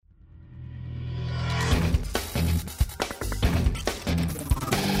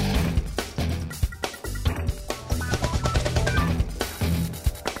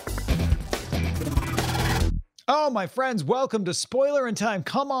Oh, my friends, welcome to Spoilerin Time.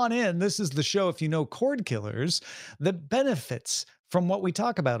 Come on in. This is the show, if you know cord killers, that benefits from what we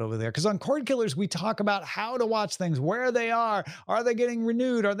talk about over there. Because on Cord Killers, we talk about how to watch things, where they are they getting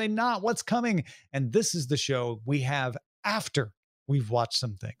renewed, are they not, what's coming. And this is the show we have after we've watched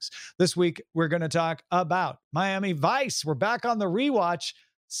some things. This week, we're going to talk about Miami Vice. We're back on the rewatch,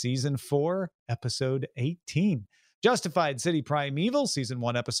 season 4, episode 18. Justified City Primeval, Season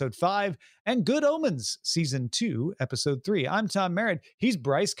 1, Episode 5, and Good Omens, Season 2, Episode 3. I'm Tom Merritt. He's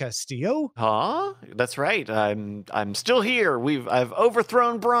Bryce Castillo. Huh? That's right. I'm still here. I've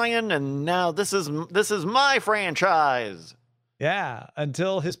overthrown Brian, and now this is my franchise. Yeah,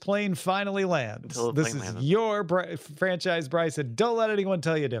 until his plane finally lands. This is your franchise, Bryce, and don't let anyone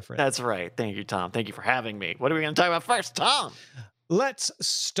tell you different. That's right. Thank you, Tom. Thank you for having me. What are we going to talk about first, Tom? Let's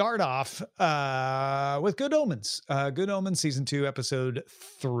start off with Good Omens. Good Omens, Season 2, Episode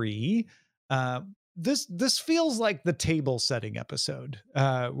 3. This feels like the table setting episode.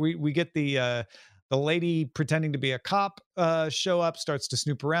 We get the lady pretending to be a cop show up, starts to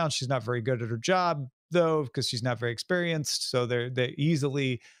snoop around. She's not very good at her job, though, because she's not very experienced, so they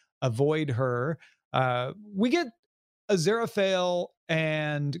easily avoid her. We get Aziraphale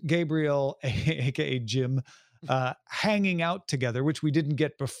and Gabriel, aka Jim, hanging out together, which we didn't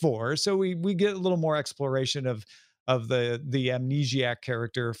get before. So we get a little more exploration of the amnesiac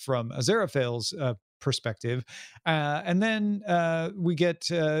character from Aziraphale's perspective, and then we get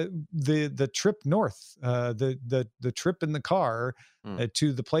the trip north, the trip in the car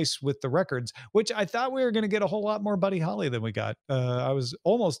to the place with the records, which I thought we were going to get a whole lot more Buddy Holly than we got. I was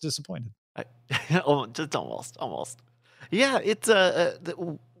almost disappointed. Just almost. Yeah, it's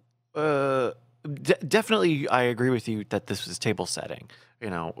definitely, I agree with you that this was table setting,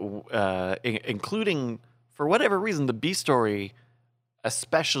 including, for whatever reason, the B story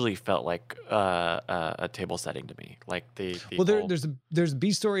especially felt like a table setting to me. Like there's a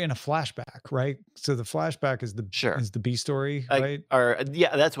B story and a flashback, right? So the flashback is the B story, right?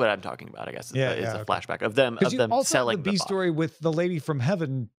 Yeah, that's what I'm talking about. I guess it's a flashback of them selling the B story with the lady from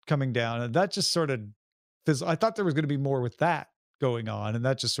heaven coming down, and that just sort of fizzled. I thought there was going to be more with that going on, and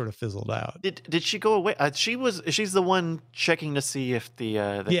that just sort of fizzled out. Did she go away? She's the one checking to see if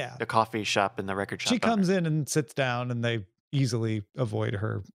the coffee shop and the record shop. She comes in and sits down, and they easily avoid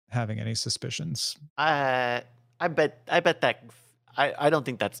her having any suspicions. I bet that. I don't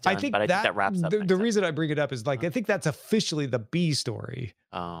think that's done, but I think that wraps up. The reason I bring it up is I think that's officially the B story,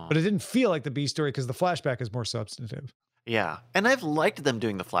 but it didn't feel like the B story because the flashback is more substantive. Yeah, and I've liked them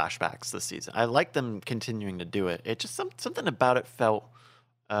doing the flashbacks this season. I like them continuing to do it. It just something about it felt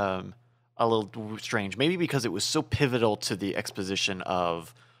a little strange. Maybe because it was so pivotal to the exposition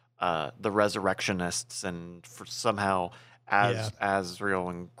of the resurrectionists, and for somehow Azrael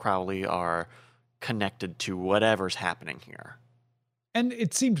and Crowley are connected to whatever's happening here. And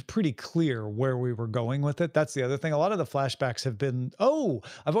it seemed pretty clear where we were going with it. That's the other thing. A lot of the flashbacks have been,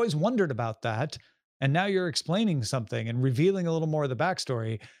 I've always wondered about that. And now you're explaining something and revealing a little more of the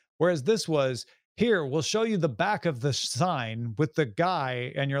backstory. Whereas this was, here, we'll show you the back of the sign with the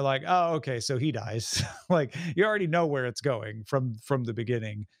guy. And you're like, oh, okay, so he dies. Like, you already know where it's going from the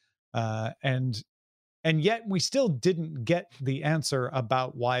beginning. And yet we still didn't get the answer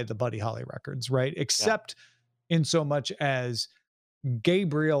about why the Buddy Holly records, right? Except in so much as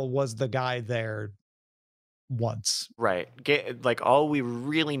Gabriel was the guy there once, right? Like, all we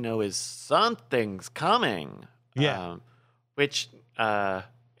really know is something's coming. Which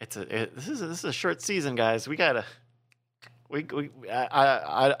this is a short season, guys. I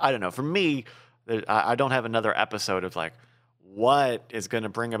don't know. For me, I don't have another episode of like what is going to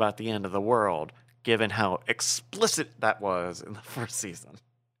bring about the end of the world, given how explicit that was in the first season.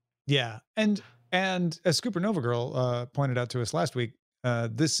 Yeah, and as Supernova Girl pointed out to us last week,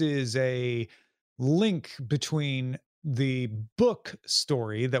 this is a link between the book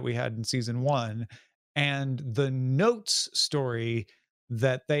story that we had in season 1 and the notes story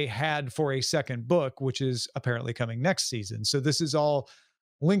that they had for a second book, which is apparently coming next season. So this is all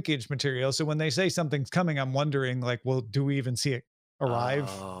linkage material. So when they say something's coming, I'm wondering, like, well, do we even see it arrive?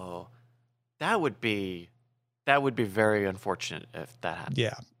 Oh, that would be very unfortunate if that happened.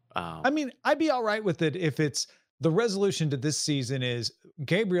 Yeah. I mean, I'd be all right with it if it's the resolution to this season is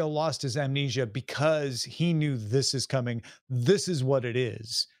Gabriel lost his amnesia because he knew this is coming. This is what it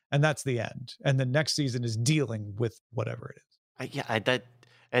is. And that's the end. And the next season is dealing with whatever it is.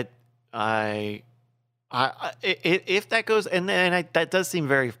 If that goes, and that does seem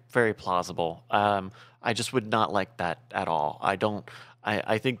very, very plausible. I just would not like that at all. I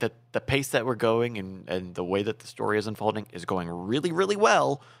think that the pace that we're going and the way that the story is unfolding is going really, really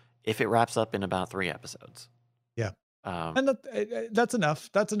well if it wraps up in about 3 episodes. Yeah. Um, And that's enough.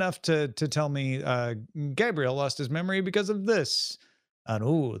 That's enough to tell me Gabriel lost his memory because of this. And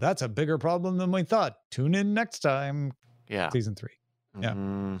oh, that's a bigger problem than we thought. Tune in next time, yeah. season 3. Yeah.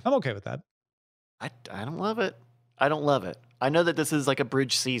 Mm, I'm okay with that. I don't love it. I don't love it. I know that this is like a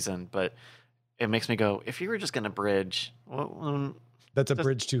bridge season, but it makes me go, if you were just going to bridge, well, That's a just,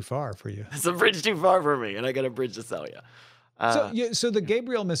 bridge too far for you. it's a bridge too far for me, and I got a bridge to sell you. So Uh, yeah, so the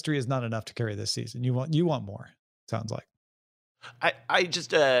Gabriel mystery is not enough to carry this season. You want more. Sounds like. I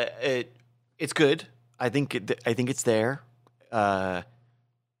just it's good. I think it's there, but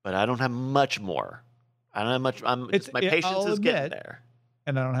I don't have much more. I don't have much. My patience I'll is getting admit, there.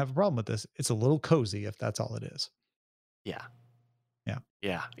 and I don't have a problem with this. It's a little cozy if that's all it is. Yeah,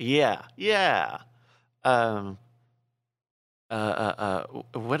 Yeah. yeah. Um.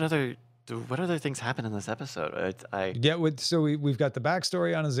 What other things happen in this episode? Yeah, so we've got the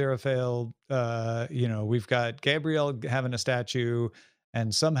backstory on Aziraphale. We've got Gabriel having a statue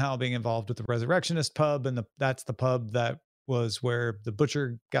and somehow being involved with the Resurrectionist pub, and that's the pub that was where the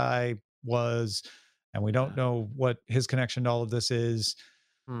butcher guy was, and we don't know what his connection to all of this is.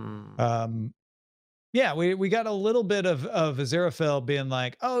 Hmm. Um, yeah, we got a little bit of Aziraphale being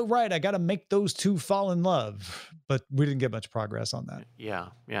like, "Oh, right, I got to make those two fall in love," but we didn't get much progress on that.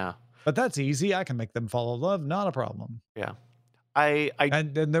 Yeah. But that's easy. I can make them fall in love, not a problem. Yeah. I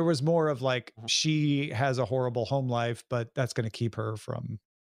And then there was more of like, Mhm. she has a horrible home life, but that's going to keep her from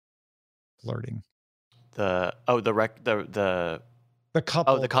flirting. the rec The the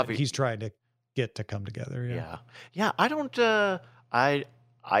couple that coffee. he's trying to get to come together. Yeah. Yeah. I don't. I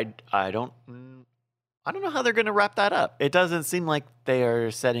don't. I don't know how they're going to wrap that up. It doesn't seem like they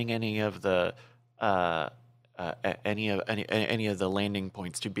are setting any of the any of the landing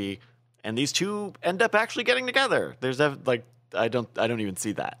points to be, and these two end up actually getting together. Like I don't even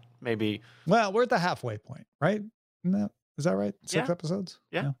see that. Maybe. Well, we're at the halfway point, right? No, is that right? 6 Yeah. episodes?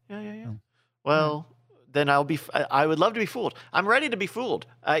 Yeah. Yeah. Yeah. Oh, all right. Well, then I would love to be fooled. I'm ready to be fooled.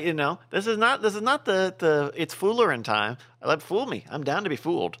 This is not the it's Foolerin time. Let fool me. I'm down to be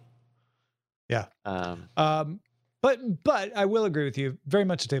fooled. Yeah. Um, But I will agree with you. Very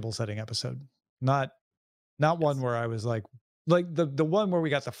much a table setting episode. Not one yes. where I was like the one where we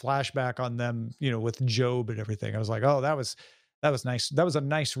got the flashback on them, with Job and everything. I was like, oh, that was nice. That was a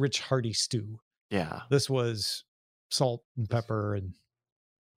nice, rich, hearty stew. Yeah. This was salt and pepper and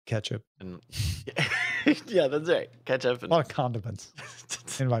ketchup, And yeah, that's right. Ketchup a and lot of condiments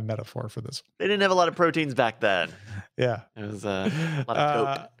in my metaphor for this. they didn't have a lot of proteins back then. Yeah. It was a lot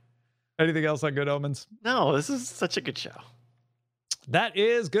of Coke. Anything else on Good Omens? No, this is such a good show. That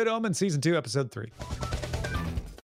is Good Omens season 2, episode 3.